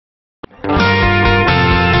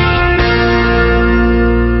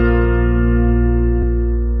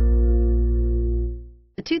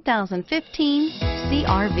2015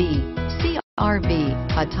 CR-V. CR-V,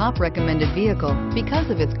 a top recommended vehicle because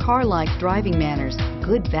of its car-like driving manners,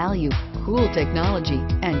 good value, cool technology,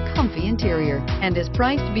 and comfy interior, and is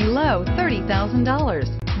priced below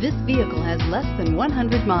 $30,000. This vehicle has less than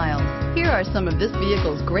 100 miles. Here are some of this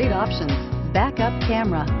vehicle's great options: backup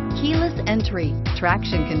camera, keyless entry,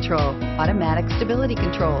 traction control, automatic stability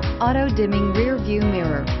control, auto-dimming rear view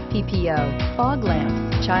mirror, PPO, fog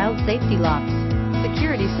lamps, child safety locks,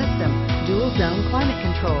 security system, dual zone climate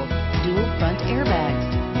control, dual front airbags.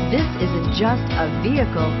 This isn't just a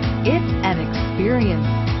vehicle, it's an experience.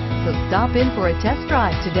 So stop in for a test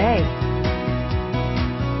drive today.